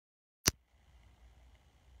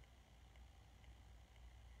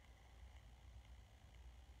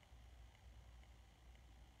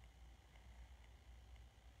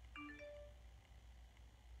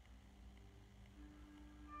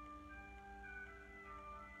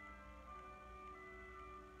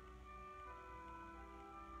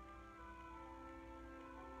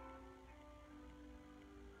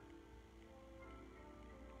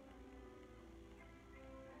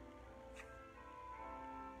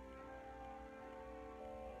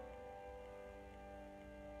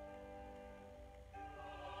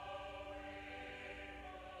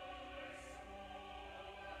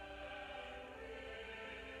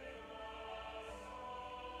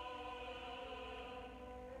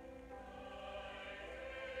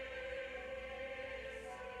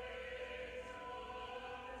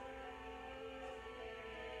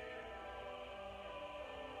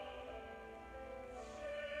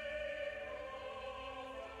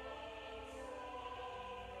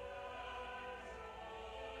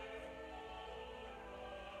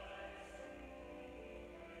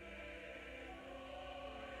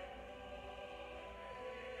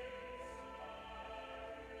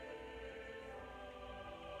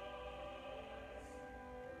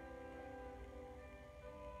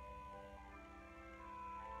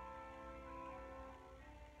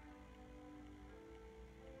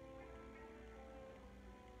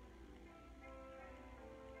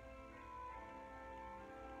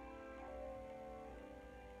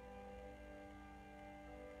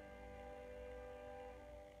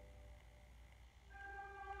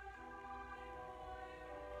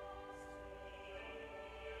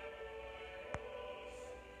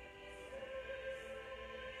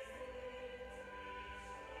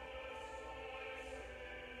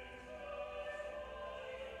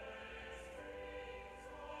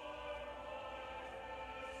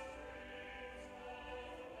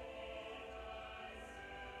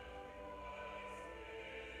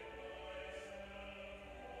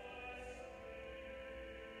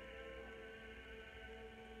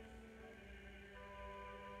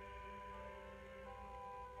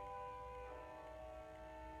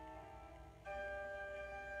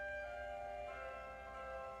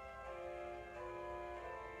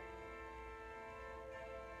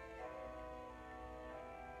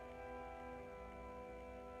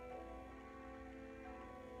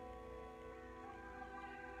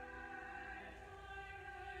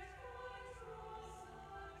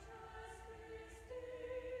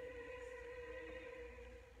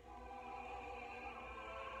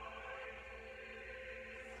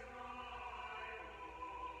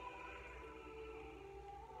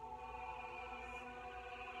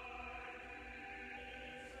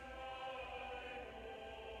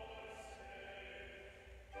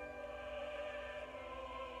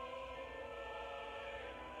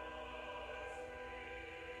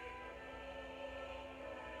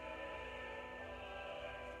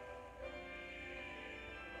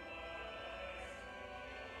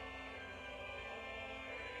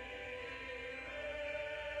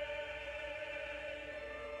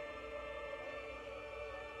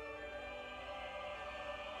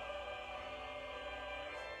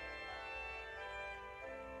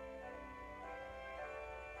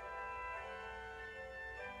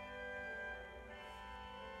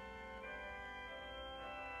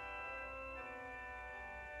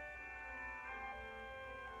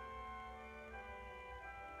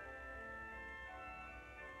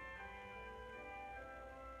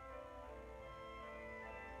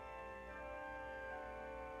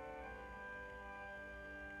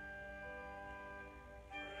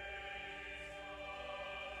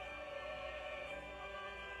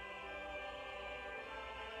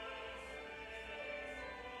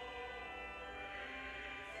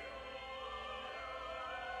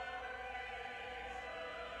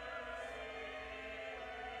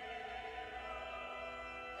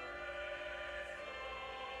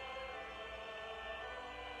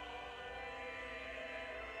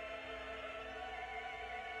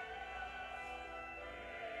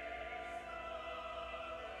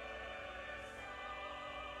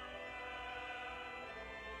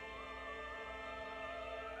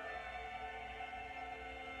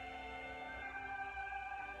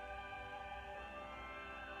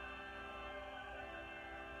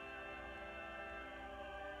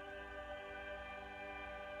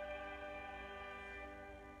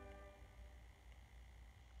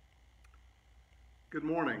Good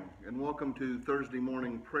morning, and welcome to Thursday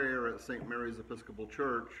morning prayer at St. Mary's Episcopal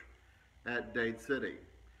Church at Dade City.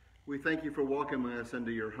 We thank you for welcoming us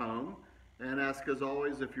into your home and ask, as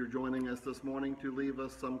always, if you're joining us this morning, to leave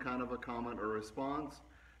us some kind of a comment or response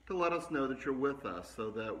to let us know that you're with us so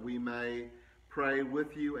that we may pray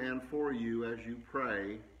with you and for you as you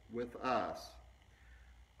pray with us.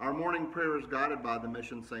 Our morning prayer is guided by the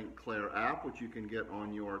Mission St. Clare app, which you can get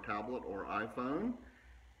on your tablet or iPhone.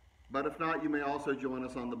 But if not, you may also join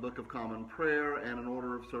us on the Book of Common Prayer, and an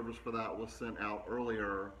order of service for that was sent out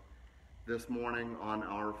earlier this morning on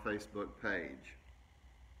our Facebook page.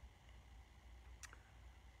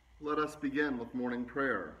 Let us begin with morning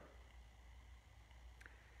prayer.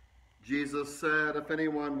 Jesus said, "If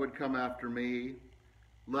anyone would come after me,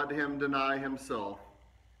 let him deny himself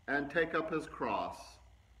and take up his cross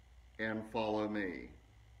and follow me."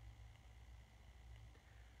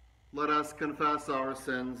 Let us confess our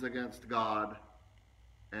sins against God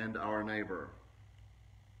and our neighbor.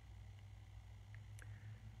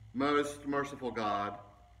 Most merciful God,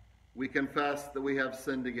 we confess that we have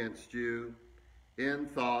sinned against you in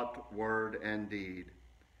thought, word, and deed,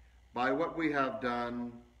 by what we have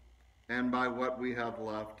done and by what we have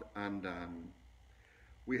left undone.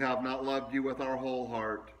 We have not loved you with our whole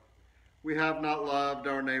heart. We have not loved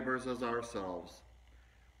our neighbors as ourselves.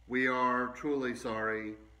 We are truly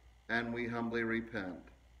sorry, and we humbly repent.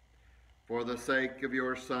 For the sake of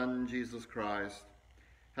your Son, Jesus Christ,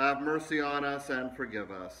 have mercy on us and forgive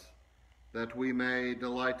us, that we may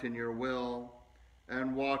delight in your will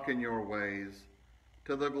and walk in your ways,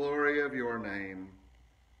 to the glory of your name.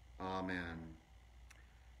 Amen.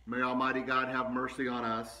 May Almighty God have mercy on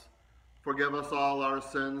us, forgive us all our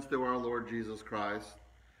sins through our Lord Jesus Christ,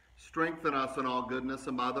 strengthen us in all goodness,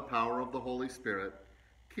 and by the power of the Holy Spirit,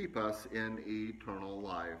 keep us in eternal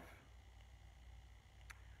life.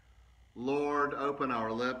 Lord, open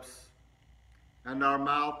our lips, and our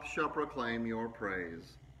mouth shall proclaim your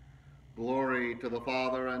praise. Glory to the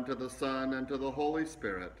Father, and to the Son, and to the Holy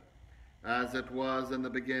Spirit, as it was in the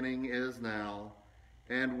beginning, is now,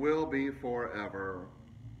 and will be forever.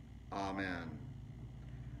 Amen.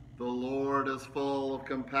 The Lord is full of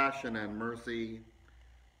compassion and mercy.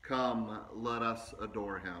 Come, let us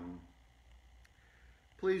adore him.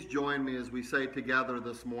 Please join me as we say together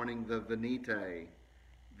this morning the Venite,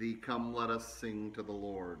 the "Come, let us sing to the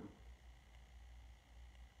Lord."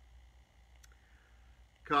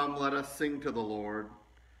 Come, let us sing to the Lord.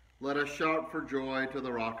 Let us shout for joy to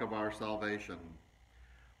the rock of our salvation.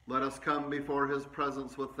 Let us come before his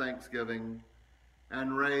presence with thanksgiving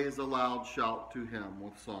and raise a loud shout to him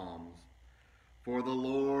with psalms. For the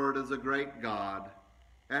Lord is a great God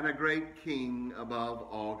and a great King above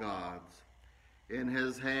all gods. In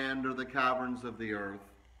his hand are the caverns of the earth,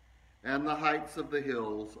 and the heights of the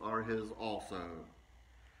hills are his also.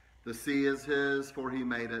 The sea is his, for he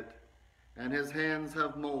made it, and his hands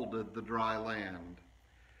have molded the dry land.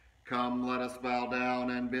 Come, let us bow down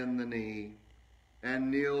and bend the knee, and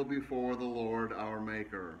kneel before the Lord our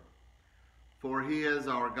Maker. For he is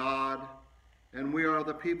our God, and we are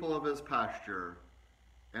the people of his pasture,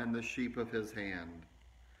 and the sheep of his hand.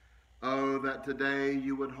 Oh, that today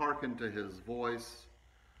you would hearken to his voice.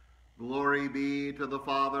 Glory be to the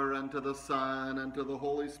Father, and to the Son, and to the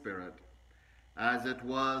Holy Spirit, as it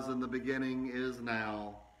was in the beginning, is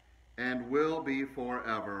now, and will be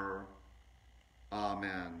forever.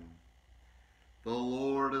 Amen. The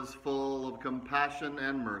Lord is full of compassion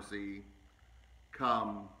and mercy.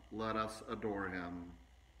 Come, let us adore him.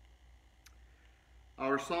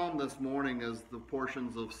 Our psalm this morning is the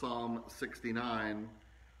portions of Psalm 69,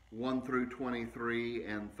 1 through 23,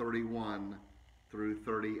 and 31 through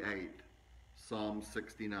 38. Psalm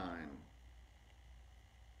 69.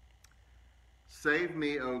 Save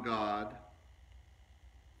me, O God,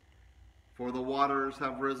 for the waters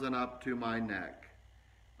have risen up to my neck.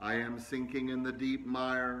 I am sinking in the deep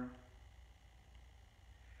mire,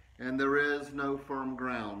 and there is no firm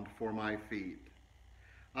ground for my feet.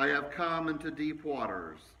 I have come into deep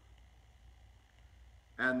waters,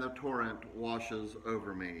 and the torrent washes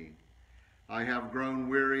over me. I have grown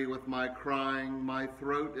weary with my crying, my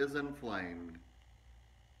throat is inflamed.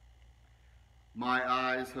 My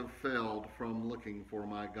eyes have failed from looking for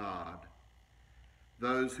my God.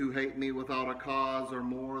 Those who hate me without a cause are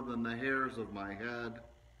more than the hairs of my head.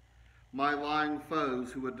 My lying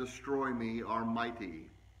foes who would destroy me are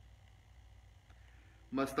mighty.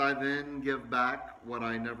 Must I then give back what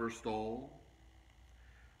I never stole?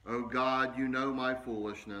 O God, you know my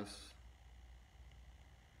foolishness,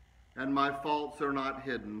 and my faults are not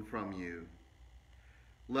hidden from you.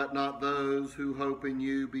 Let not those who hope in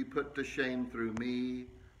you be put to shame through me,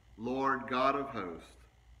 Lord God of hosts.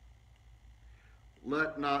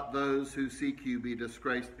 Let not those who seek you be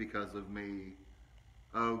disgraced because of me,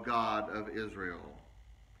 O God of Israel.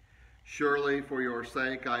 Surely for your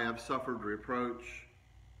sake I have suffered reproach,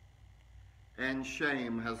 and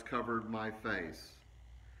shame has covered my face.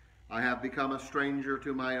 I have become a stranger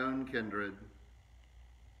to my own kindred,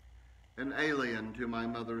 an alien to my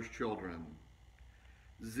mother's children.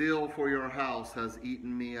 Zeal for your house has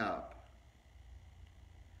eaten me up.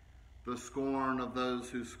 The scorn of those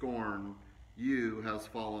who scorn you has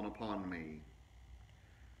fallen upon me.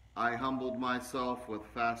 I humbled myself with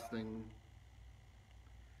fasting,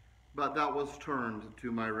 but that was turned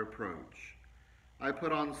to my reproach. I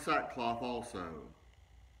put on sackcloth also,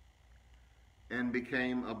 and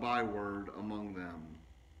became a byword among them.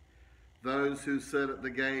 Those who sit at the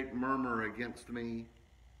gate murmur against me,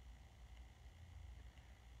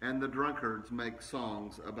 and the drunkards make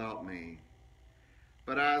songs about me.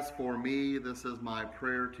 But as for me, this is my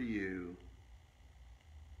prayer to you.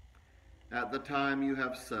 At the time you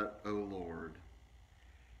have set, O Lord,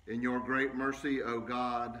 in your great mercy, O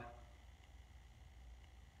God,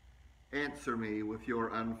 answer me with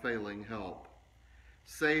your unfailing help.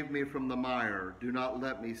 Save me from the mire. Do not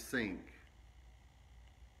let me sink.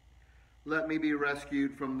 Let me be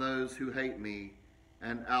rescued from those who hate me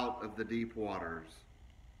and out of the deep waters.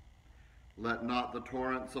 Let not the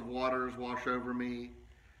torrents of waters wash over me,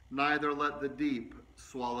 neither let the deep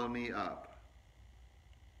swallow me up.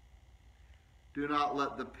 Do not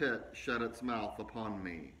let the pit shut its mouth upon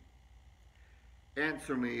me.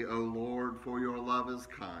 Answer me, O Lord, for your love is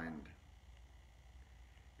kind.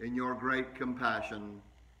 In your great compassion,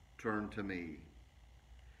 turn to me.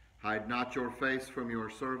 Hide not your face from your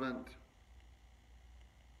servant.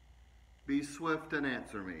 Be swift and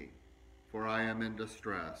answer me, for I am in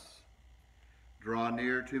distress. Draw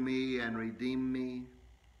near to me and redeem me.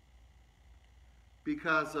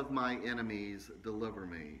 Because of my enemies, deliver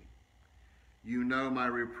me. You know my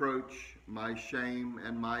reproach, my shame,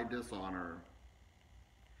 and my dishonor.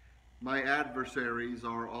 My adversaries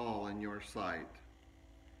are all in your sight.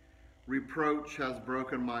 Reproach has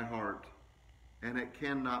broken my heart, and it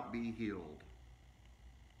cannot be healed.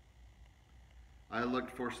 I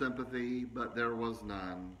looked for sympathy, but there was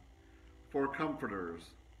none, for comforters,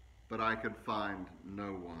 but I could find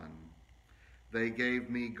no one. They gave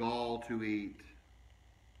me gall to eat,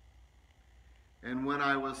 and when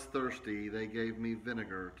I was thirsty, they gave me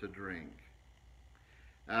vinegar to drink.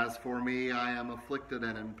 As for me, I am afflicted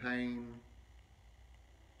and in pain.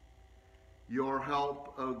 Your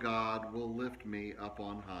help, O God, will lift me up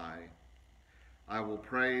on high. I will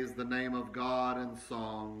praise the name of God in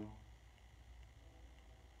song.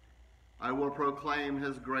 I will proclaim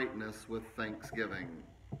his greatness with thanksgiving.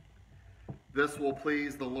 This will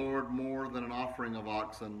please the Lord more than an offering of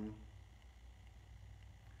oxen,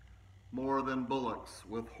 more than bullocks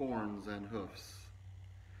with horns and hoofs.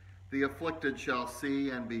 The afflicted shall see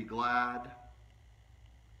and be glad.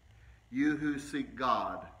 You who seek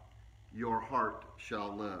God, your heart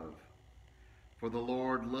shall live. For the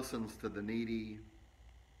Lord listens to the needy,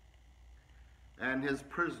 and his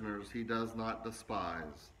prisoners he does not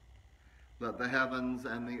despise. Let the heavens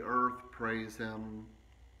and the earth praise him,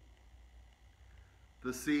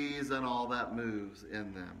 the seas and all that moves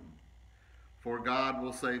in them. For God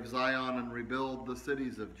will save Zion and rebuild the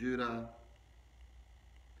cities of Judah.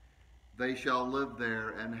 They shall live there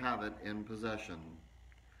and have it in possession.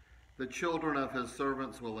 The children of his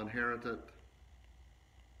servants will inherit it,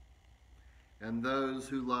 and those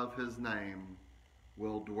who love his name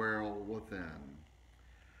will dwell within.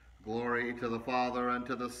 Glory to the Father, and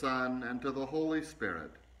to the Son, and to the Holy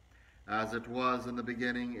Spirit, as it was in the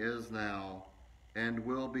beginning, is now, and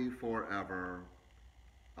will be forever.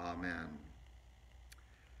 Amen.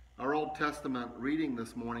 Our Old Testament reading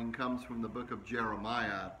this morning comes from the book of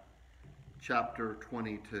Jeremiah, chapter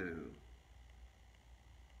 22.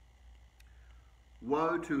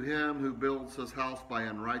 Woe to him who builds his house by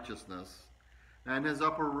unrighteousness, and his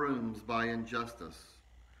upper rooms by injustice,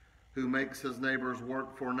 who makes his neighbors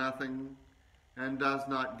work for nothing, and does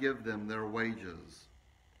not give them their wages,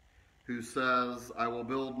 who says, I will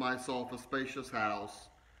build myself a spacious house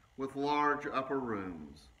with large upper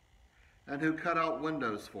rooms, and who cut out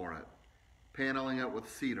windows for it, paneling it with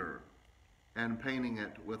cedar, and painting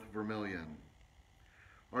it with vermilion.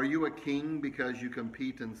 Are you a king because you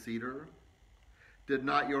compete in cedar? Did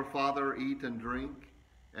not your father eat and drink,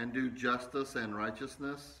 and do justice and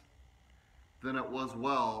righteousness? Then it was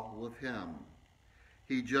well with him.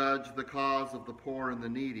 He judged the cause of the poor and the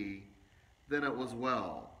needy. Then it was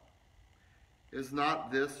well. Is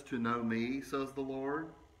not this to know me, says the Lord?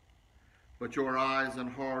 but your eyes and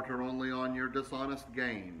heart are only on your dishonest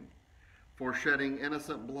gain, for shedding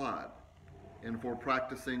innocent blood, and for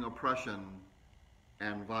practicing oppression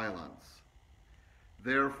and violence.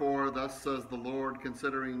 Therefore, thus says the Lord,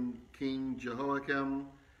 considering King Jehoiakim,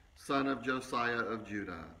 son of Josiah of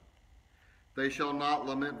Judah, they shall not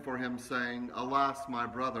lament for him, saying, Alas, my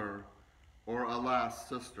brother, or alas,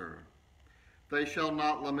 sister. They shall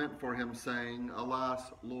not lament for him, saying,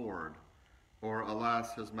 Alas, Lord, or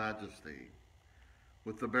alas, his majesty.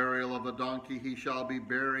 With the burial of a donkey he shall be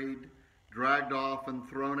buried, dragged off and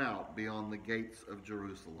thrown out beyond the gates of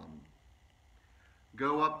Jerusalem.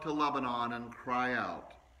 Go up to Lebanon and cry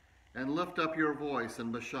out, and lift up your voice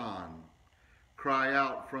in Bashan. Cry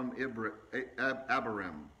out from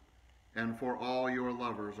Abarim, and for all your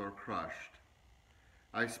lovers are crushed.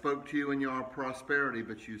 I spoke to you in your prosperity,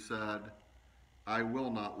 but you said, I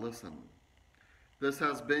will not listen. This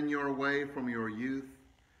has been your way from your youth,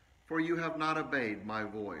 for you have not obeyed my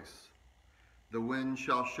voice. The wind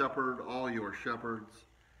shall shepherd all your shepherds,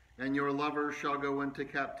 and your lovers shall go into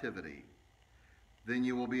captivity. Then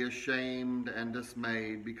you will be ashamed and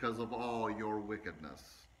dismayed because of all your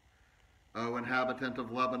wickedness. O inhabitant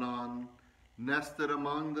of Lebanon, nested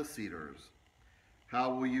among the cedars,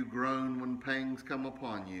 how will you groan when pangs come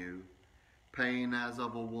upon you, pain as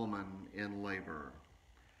of a woman in labor?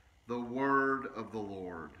 The word of the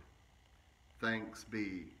Lord. Thanks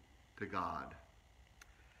be to God.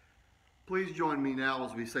 Please join me now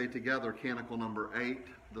as we say together Canticle number 8,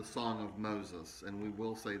 the Song of Moses, and we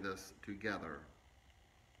will say this together.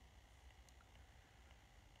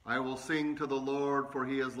 I will sing to the Lord, for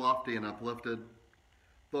he is lofty and uplifted.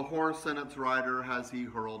 The horse and its rider has he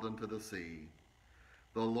hurled into the sea.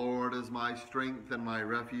 The Lord is my strength and my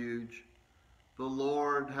refuge. The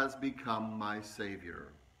Lord has become my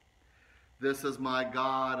Savior. This is my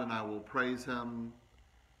God, and I will praise him,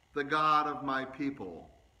 the God of my people,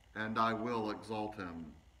 and I will exalt him.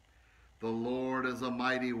 The Lord is a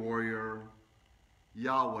mighty warrior.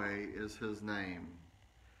 Yahweh is his name.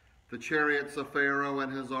 The chariots of Pharaoh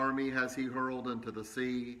and his army has he hurled into the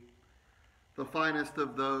sea. The finest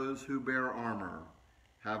of those who bear armor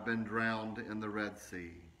have been drowned in the Red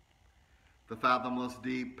Sea. The fathomless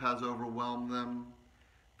deep has overwhelmed them.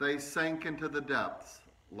 They sank into the depths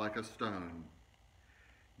like a stone.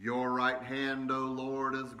 Your right hand, O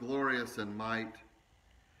Lord, is glorious in might.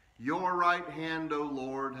 Your right hand, O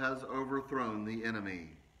Lord, has overthrown the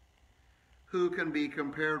enemy. Who can be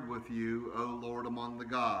compared with you, O Lord, among the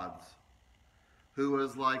gods? Who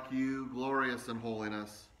is like you, glorious in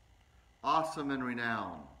holiness, awesome in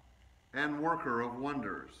renown, and worker of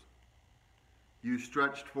wonders? You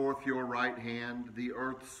stretched forth your right hand, the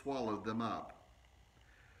earth swallowed them up.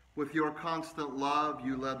 With your constant love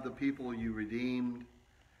you led the people you redeemed.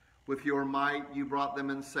 With your might you brought them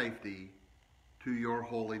in safety to your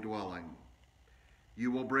holy dwelling.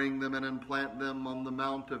 You will bring them and plant them on the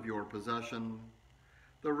mount of your possession,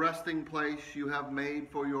 the resting place you have made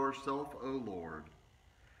for yourself, O Lord,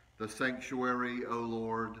 the sanctuary, O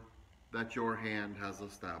Lord, that your hand has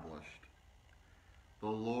established. The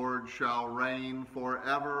Lord shall reign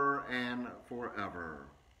forever and forever.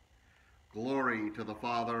 Glory to the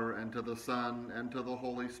Father, and to the Son, and to the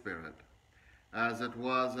Holy Spirit, as it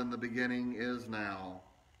was in the beginning, is now,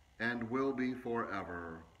 and will be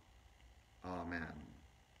forever. Amen.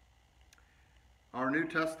 Our New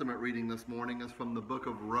Testament reading this morning is from the book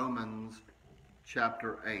of Romans,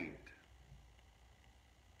 chapter 8.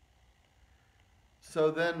 So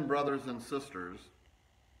then, brothers and sisters,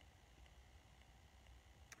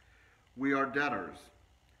 we are debtors,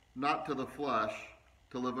 not to the flesh,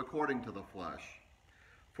 to live according to the flesh.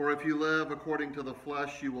 For if you live according to the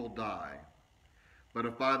flesh, you will die. But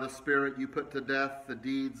if by the Spirit you put to death the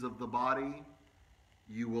deeds of the body,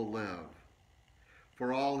 you will live.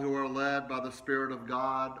 For all who are led by the Spirit of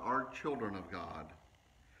God are children of God.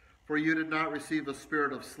 For you did not receive a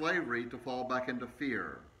spirit of slavery to fall back into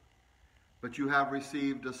fear, but you have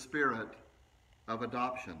received a spirit of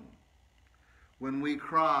adoption. When we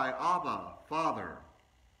cry, Abba, Father,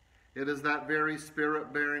 it is that very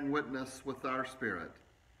Spirit bearing witness with our spirit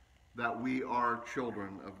that we are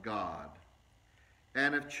children of God.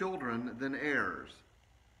 And if children, then heirs,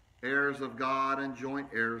 heirs of God and joint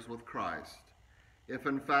heirs with Christ, if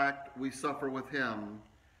in fact we suffer with him,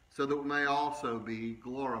 so that we may also be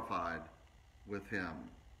glorified with him.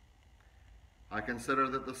 I consider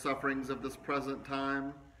that the sufferings of this present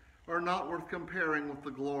time are not worth comparing with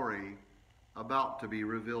the glory about to be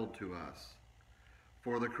revealed to us.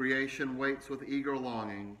 For the creation waits with eager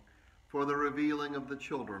longing for the revealing of the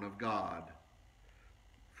children of God.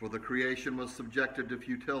 For the creation was subjected to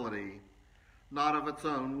futility, not of its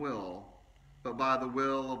own will, but by the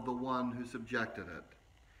will of the one who subjected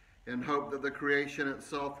it, in hope that the creation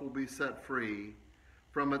itself will be set free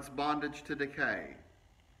from its bondage to decay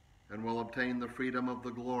and will obtain the freedom of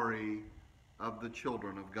the glory of the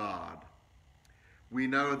children of God. We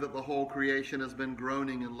know that the whole creation has been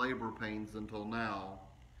groaning in labor pains until now,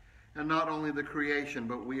 and not only the creation,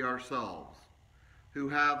 but we ourselves, who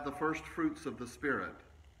have the first fruits of the Spirit,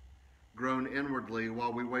 groan inwardly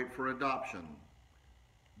while we wait for adoption,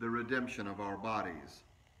 the redemption of our bodies.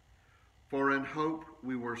 For in hope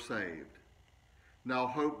we were saved. Now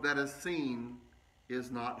hope that is seen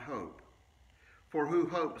is not hope. For who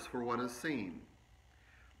hopes for what is seen?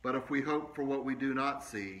 But if we hope for what we do not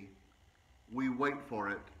see, we wait for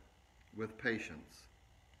it with patience.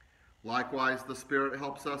 Likewise, the Spirit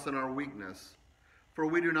helps us in our weakness, for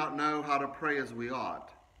we do not know how to pray as we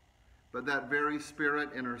ought, but that very Spirit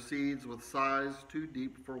intercedes with sighs too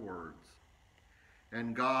deep for words.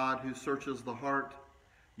 And God, who searches the heart,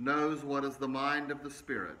 knows what is the mind of the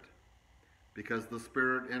Spirit, because the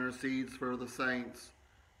Spirit intercedes for the saints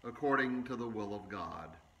according to the will of God.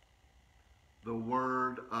 The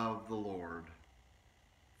word of the Lord.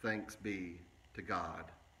 Thanks be to God.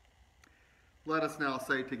 Let us now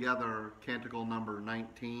say together Canticle number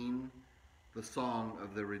 19, the Song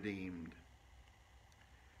of the Redeemed.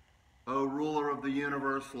 O ruler of the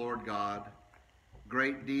universe, Lord God,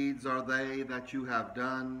 great deeds are they that you have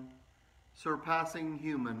done, surpassing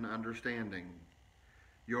human understanding.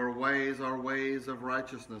 Your ways are ways of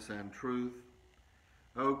righteousness and truth.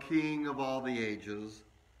 O King of all the ages,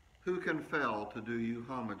 who can fail to do you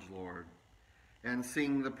homage, Lord, and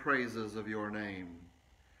sing the praises of your name?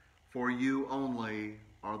 For you only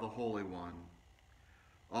are the Holy One.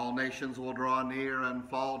 All nations will draw near and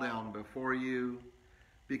fall down before you,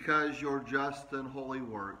 because your just and holy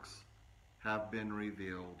works have been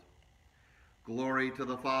revealed. Glory to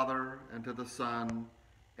the Father, and to the Son,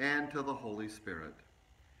 and to the Holy Spirit,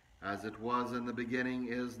 as it was in the beginning,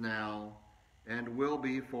 is now, and will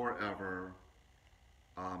be forever.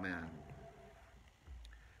 Amen.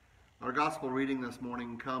 Our gospel reading this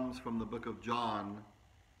morning comes from the book of John,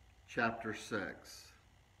 chapter 6.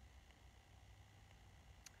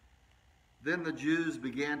 Then the Jews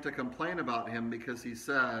began to complain about him because he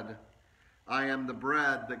said, I am the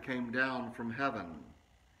bread that came down from heaven.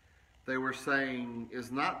 They were saying,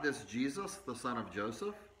 is not this Jesus, the son of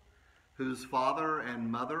Joseph, whose father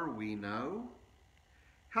and mother we know?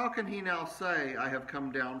 How can he now say, I have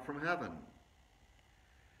come down from heaven?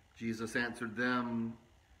 Jesus answered them,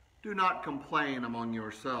 do not complain among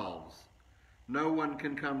yourselves. No one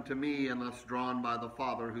can come to me unless drawn by the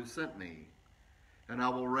Father who sent me, and I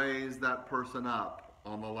will raise that person up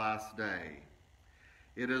on the last day.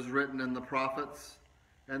 It is written in the prophets,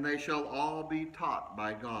 and they shall all be taught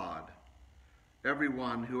by God.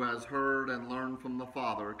 Everyone who has heard and learned from the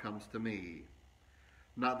Father comes to me.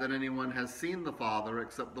 Not that anyone has seen the Father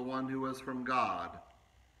except the one who is from God.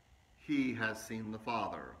 He has seen the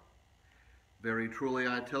Father. Very truly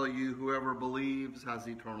I tell you, whoever believes has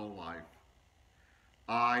eternal life.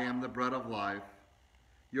 I am the bread of life.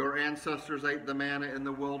 Your ancestors ate the manna in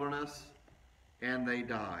the wilderness, and they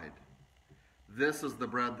died. This is the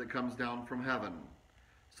bread that comes down from heaven,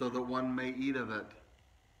 so that one may eat of it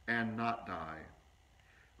and not die.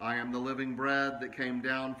 I am the living bread that came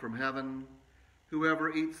down from heaven.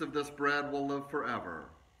 Whoever eats of this bread will live forever,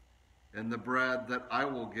 and the bread that I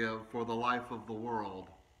will give for the life of the world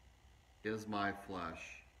is my flesh.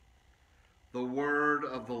 The word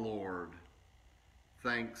of the Lord.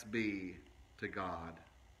 Thanks be to God.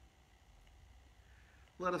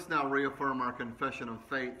 Let us now reaffirm our confession of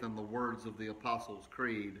faith in the words of the Apostles'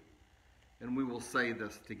 Creed, and we will say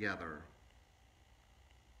this together.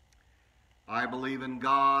 I believe in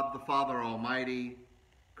God, the Father Almighty,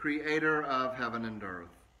 creator of heaven and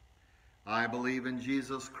earth. I believe in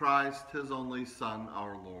Jesus Christ, his only Son,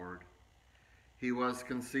 our Lord. He was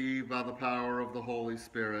conceived by the power of the Holy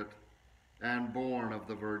Spirit and born of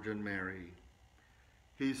the Virgin Mary.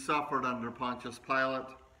 He suffered under Pontius Pilate,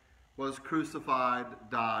 was crucified,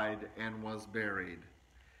 died, and was buried.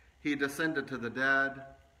 He descended to the dead.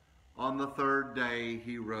 On the third day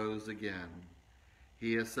he rose again.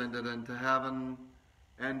 He ascended into heaven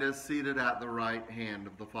and is seated at the right hand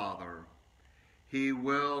of the Father. He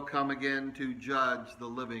will come again to judge the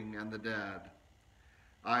living and the dead.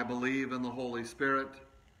 I believe in the Holy Spirit,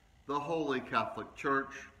 the Holy Catholic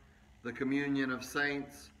Church, the communion of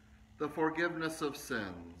saints, the forgiveness of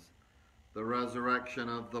sins, the resurrection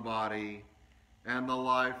of the body, and the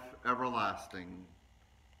life everlasting.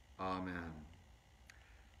 Amen.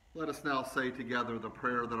 Let us now say together the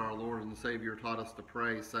prayer that our Lord and Savior taught us to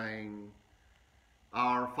pray, saying,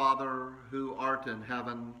 Our Father, who art in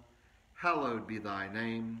heaven, hallowed be thy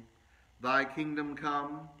name. Thy kingdom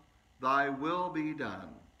come, thy will be done,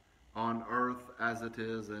 on earth as it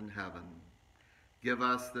is in heaven. Give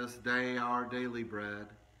us this day our daily bread,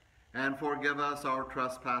 and forgive us our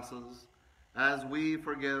trespasses, as we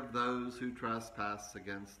forgive those who trespass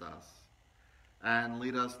against us. And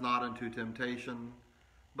lead us not into temptation,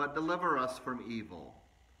 but deliver us from evil.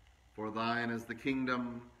 For thine is the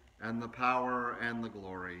kingdom, and the power, and the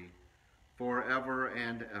glory, forever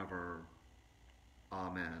and ever.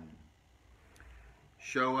 Amen.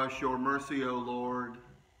 Show us your mercy, O Lord,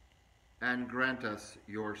 and grant us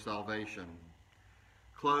your salvation.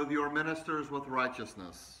 Clothe your ministers with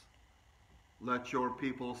righteousness. Let your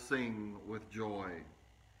people sing with joy.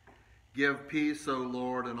 Give peace, O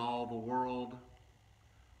Lord, in all the world,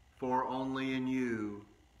 for only in you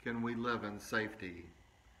can we live in safety.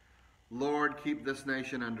 Lord, keep this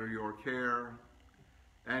nation under your care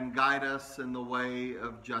and guide us in the way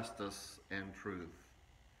of justice and truth.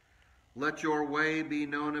 Let your way be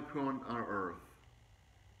known upon our earth,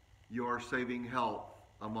 your saving help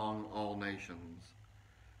among all nations.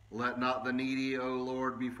 Let not the needy, O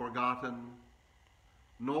Lord, be forgotten,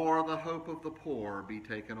 nor the hope of the poor be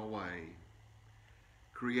taken away.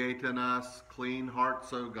 Create in us clean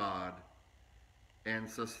hearts, O God, and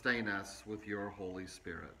sustain us with your Holy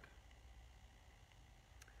Spirit.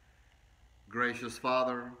 Gracious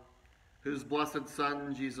Father, whose blessed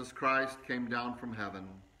Son, Jesus Christ, came down from heaven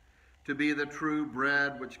to be the true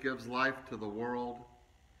bread which gives life to the world,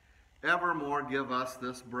 evermore give us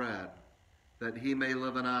this bread, that he may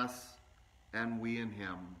live in us and we in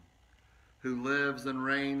him, who lives and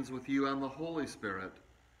reigns with you and the Holy Spirit,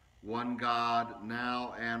 one God,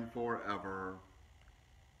 now and forever.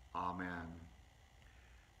 Amen.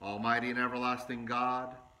 Almighty and everlasting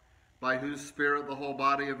God, by whose Spirit the whole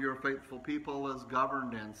body of your faithful people is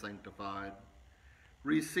governed and sanctified,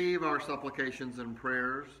 receive our supplications and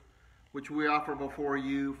prayers, which we offer before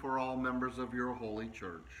you for all members of your holy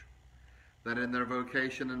church, that in their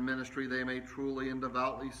vocation and ministry they may truly and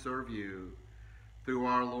devoutly serve you, through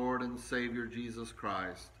our Lord and Savior Jesus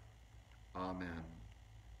Christ. Amen.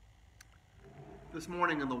 This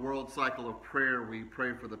morning in the World Cycle of Prayer, we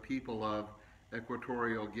pray for the people of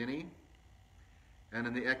Equatorial Guinea. And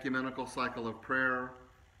in the Ecumenical Cycle of Prayer,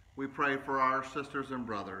 we pray for our sisters and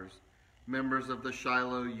brothers, members of the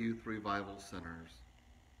Shiloh Youth Revival Centers.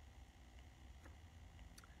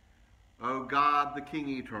 O God, the King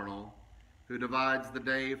eternal, who divides the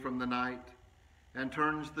day from the night and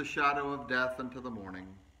turns the shadow of death into the morning,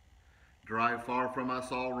 drive far from us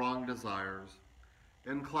all wrong desires,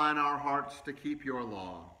 incline our hearts to keep your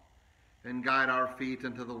law, and guide our feet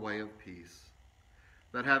into the way of peace,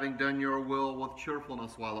 that having done your will with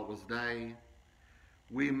cheerfulness while it was day,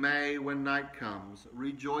 we may, when night comes,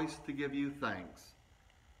 rejoice to give you thanks,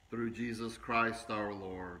 through Jesus Christ our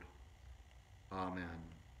Lord. Amen.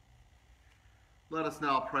 Let us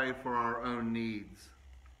now pray for our own needs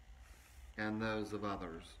and those of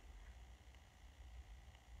others.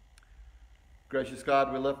 Gracious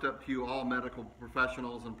God, we lift up to you all medical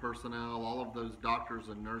professionals and personnel, all of those doctors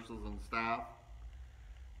and nurses and staff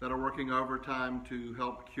that are working overtime to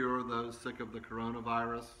help cure those sick of the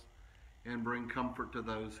coronavirus and bring comfort to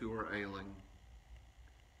those who are ailing.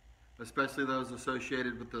 Especially those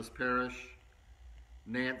associated with this parish: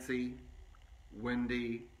 Nancy,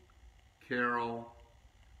 Wendy, Carol,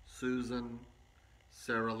 Susan,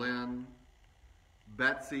 Sarah Lynn,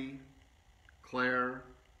 Betsy, Clare,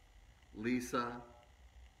 Lisa,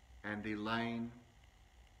 and Elaine.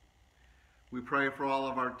 We pray for all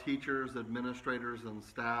of our teachers, administrators, and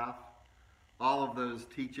staff, all of those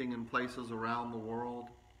teaching in places around the world,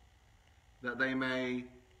 that they may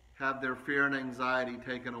have their fear and anxiety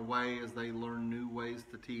taken away as they learn new ways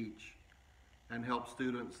to teach and help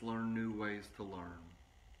students learn new ways to learn.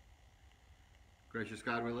 Gracious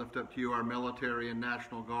God, we lift up to you our military and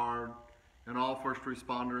National Guard and all first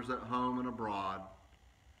responders at home and abroad,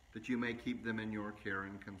 that you may keep them in your care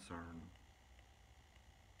and concern.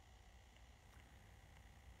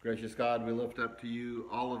 Gracious God, we lift up to you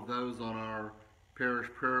all of those on our parish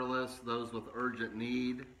prayer list, those with urgent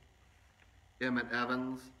need: Emmett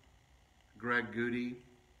Evans, Greg Goody,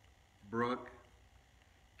 Brooke,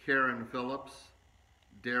 Karen Phillips,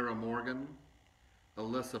 Dara Morgan,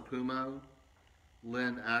 Alyssa Pumo,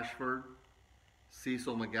 Lynn Ashford,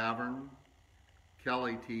 Cecil McGavern,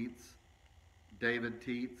 Kelly Teets, David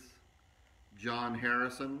Teets, John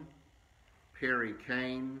Harrison, Perry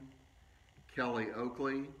Kane, Kelly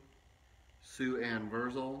Oakley, Sue Ann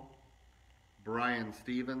Verzel, Brian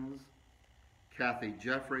Stevens, Kathy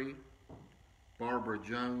Jeffrey, Barbara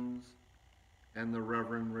Jones, and the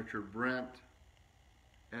Reverend Richard Brent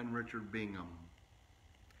and Richard Bingham.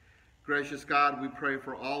 Gracious God, we pray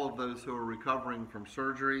for all of those who are recovering from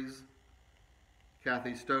surgeries: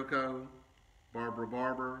 Kathy Stocco, Barbara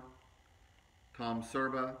Barber, Tom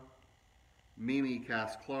Serba, Mimi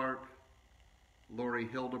Cass-Clark, Lori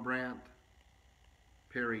Hildebrandt,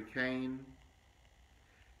 Perry Kane.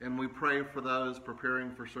 And we pray for those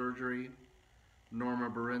preparing for surgery: Norma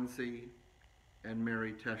Berency and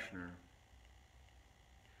Mary Teschner.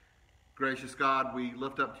 Gracious God, we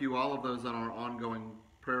lift up to you all of those on our ongoing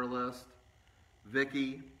prayer list: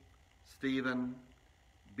 Vicky, Stephen,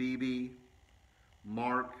 Bebe,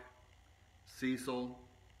 Mark, Cecil,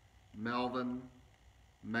 Melvin,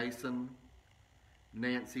 Mason,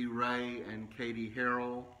 Nancy Ray and Katie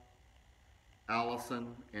Harrell,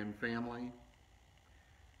 Allison and family,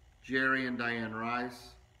 Jerry and Diane Rice,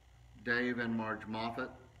 Dave and Marge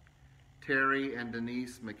Moffett, Terry and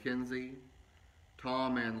Denise McKenzie,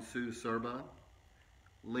 Tom and Sue Serba,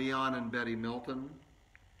 Leon and Betty Milton,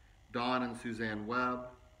 Don and Suzanne Webb,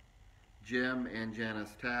 Jim and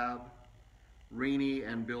Janice Tabb, Renee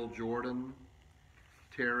and Bill Jordan,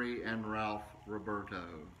 Terry and Ralph Roberto.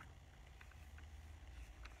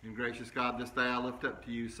 And gracious God, this day I lift up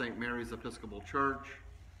to you St. Mary's Episcopal Church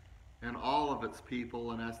and all of its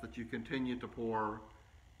people, and ask that you continue to pour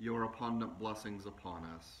your abundant blessings upon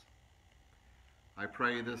us. I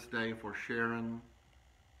pray this day for Sharon,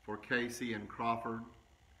 for Casey and Crawford,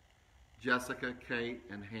 Jessica, Kate,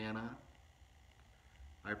 and Hannah.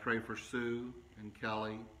 I pray for Sue and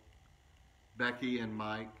Kelly, Becky and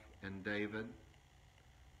Mike and David,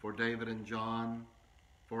 for David and John,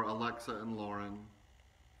 for Alexa and Lauren,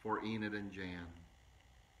 for Enid and Jan.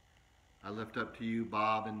 I lift up to you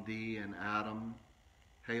Bob and Dee and Adam,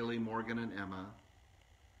 Haley, Morgan, and Emma,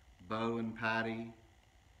 Bo and Patty,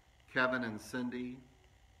 Kevin and Cindy,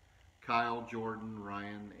 Kyle, Jordan,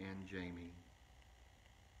 Ryan, and Jamie.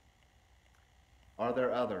 Are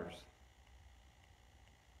there others?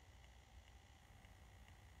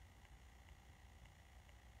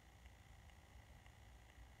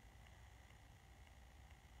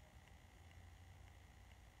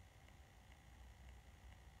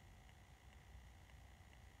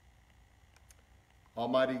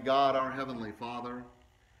 Almighty God, our Heavenly Father,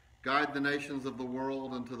 guide the nations of the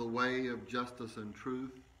world into the way of justice and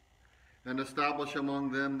truth, and establish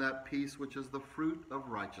among them that peace which is the fruit of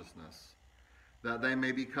righteousness, that they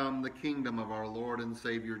may become the kingdom of our Lord and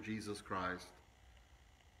Savior Jesus Christ.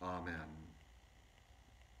 Amen.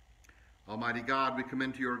 Almighty God, we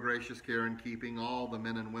commend to your gracious care and keeping all the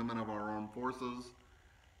men and women of our armed forces,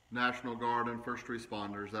 National Guard, and first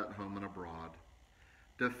responders at home and abroad.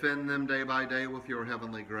 Defend them day by day with your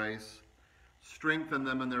heavenly grace. Strengthen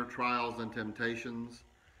them in their trials and temptations.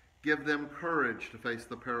 Give them courage to face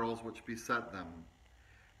the perils which beset them,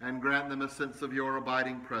 and grant them a sense of your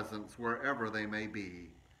abiding presence wherever they may be.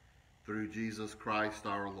 Through Jesus Christ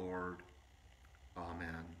our Lord.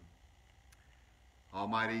 Amen.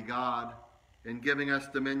 Almighty God, in giving us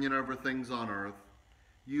dominion over things on earth,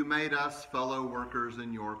 you made us fellow workers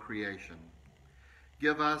in your creation.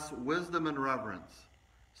 Give us wisdom and reverence,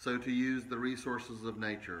 so to use the resources of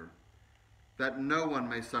nature, that no one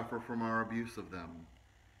may suffer from our abuse of them,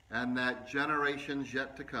 and that generations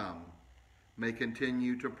yet to come may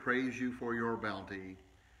continue to praise you for your bounty,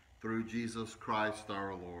 through Jesus Christ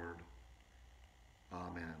our Lord.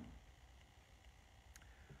 Amen.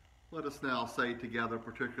 Let us now say together,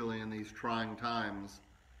 particularly in these trying times,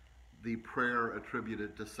 the prayer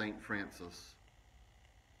attributed to St. Francis.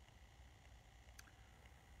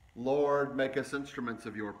 Lord, make us instruments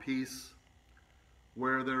of your peace.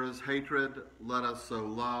 Where there is hatred, let us sow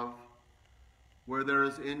love. Where there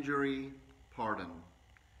is injury, pardon.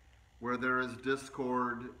 Where there is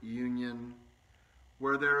discord, union.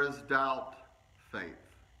 Where there is doubt,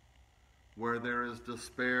 faith. Where there is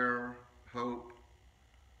despair, hope.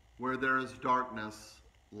 Where there is darkness,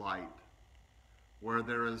 light. Where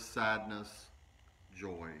there is sadness,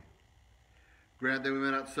 joy. Grant that we may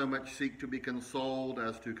not so much seek to be consoled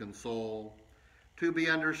as to console, to be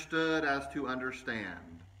understood as to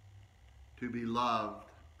understand, to be loved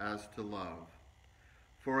as to love.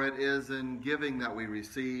 For it is in giving that we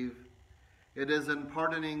receive, it is in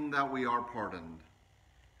pardoning that we are pardoned,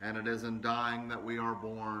 and it is in dying that we are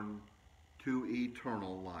born to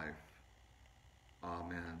eternal life.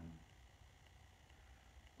 Amen.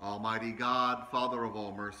 Almighty God, Father of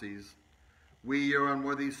all mercies, we, your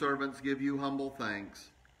unworthy servants, give you humble thanks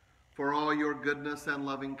for all your goodness and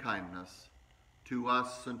loving kindness to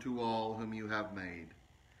us and to all whom you have made.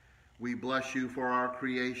 We bless you for our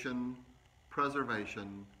creation,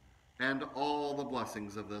 preservation, and all the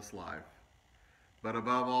blessings of this life. but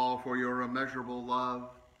above all for your immeasurable love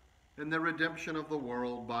and the redemption of the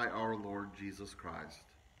world by our Lord Jesus Christ,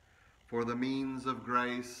 for the means of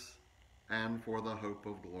grace and for the hope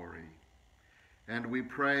of glory. And we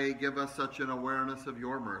pray, give us such an awareness of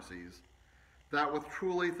your mercies, that with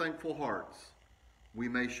truly thankful hearts we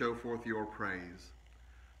may show forth your praise,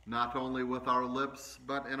 not only with our lips,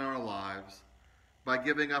 but in our lives, by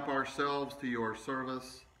giving up ourselves to your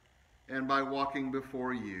service, and by walking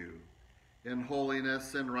before you in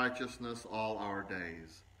holiness and righteousness all our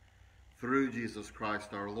days. Through Jesus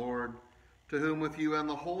Christ our Lord, to whom with you and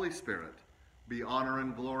the Holy Spirit be honor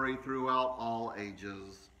and glory throughout all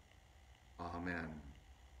ages. Amen.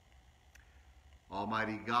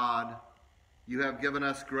 Almighty God, you have given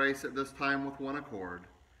us grace at this time with one accord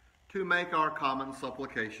to make our common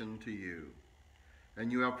supplication to you.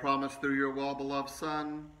 And you have promised through your well-beloved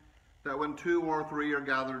Son that when 2 or 3 are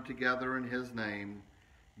gathered together in his name,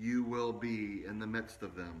 you will be in the midst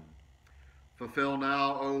of them. Fulfill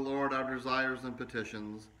now, O Lord, our desires and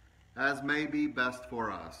petitions, as may be best for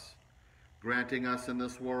us, granting us in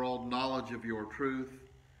this world knowledge of your truth,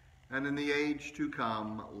 and in the age to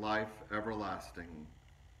come, life everlasting.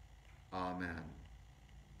 Amen.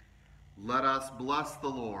 Let us bless the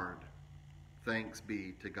Lord. Thanks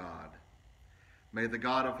be to God. May the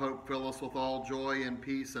God of hope fill us with all joy and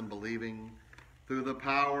peace in believing, through the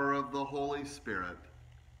power of the Holy Spirit.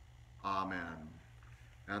 Amen.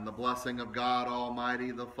 And the blessing of God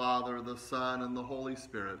Almighty, the Father, the Son, and the Holy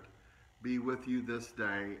Spirit be with you this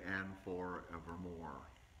day and forevermore.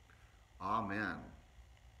 Amen.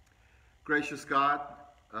 Gracious God,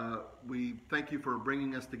 we thank you for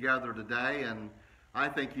bringing us together today, and I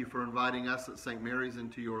thank you for inviting us at St. Mary's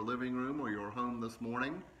into your living room or your home this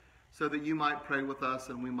morning, so that you might pray with us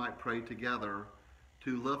and we might pray together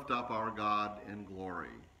to lift up our God in glory.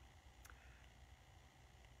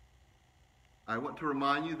 I want to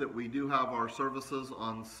remind you that we do have our services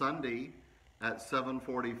on Sunday at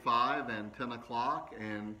 7:45 and 10 o'clock,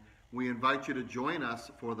 and we invite you to join us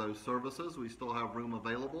for those services. We still have room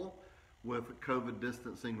available with COVID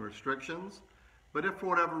distancing restrictions. But if for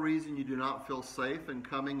whatever reason you do not feel safe in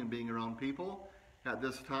coming and being around people at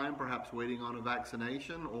this time, perhaps waiting on a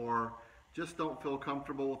vaccination, or just don't feel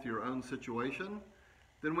comfortable with your own situation,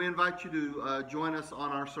 then we invite you to join us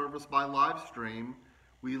on our service by live stream.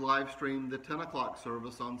 We live stream the 10 o'clock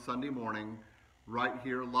service on Sunday morning right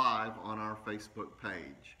here live on our Facebook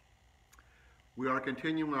page. We are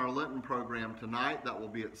continuing our Lenten program tonight. That will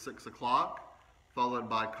be at 6 o'clock, followed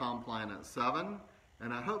by Compline at 7,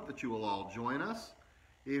 and I hope that you will all join us.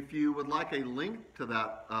 If you would like a link to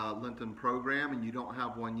that Lenten program and you don't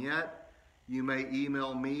have one yet, you may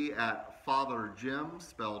email me at fatherjim,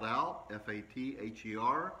 spelled out,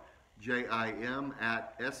 FATHERJIM,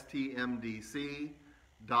 at stmdc.com,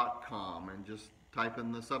 and just type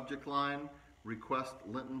in the subject line, request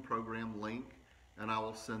Lenten program link, and I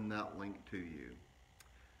will send that link to you.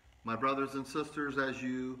 My brothers and sisters, as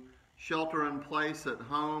you shelter in place at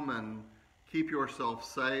home and keep yourself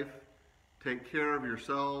safe, take care of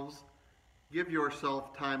yourselves, give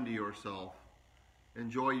yourself time to yourself,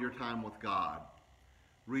 enjoy your time with God.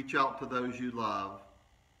 Reach out to those you love.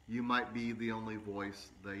 You might be the only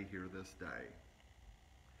voice they hear this day.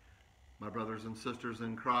 My brothers and sisters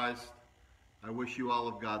in Christ, I wish you all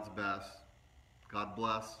of God's best. God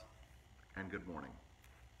bless, and good morning.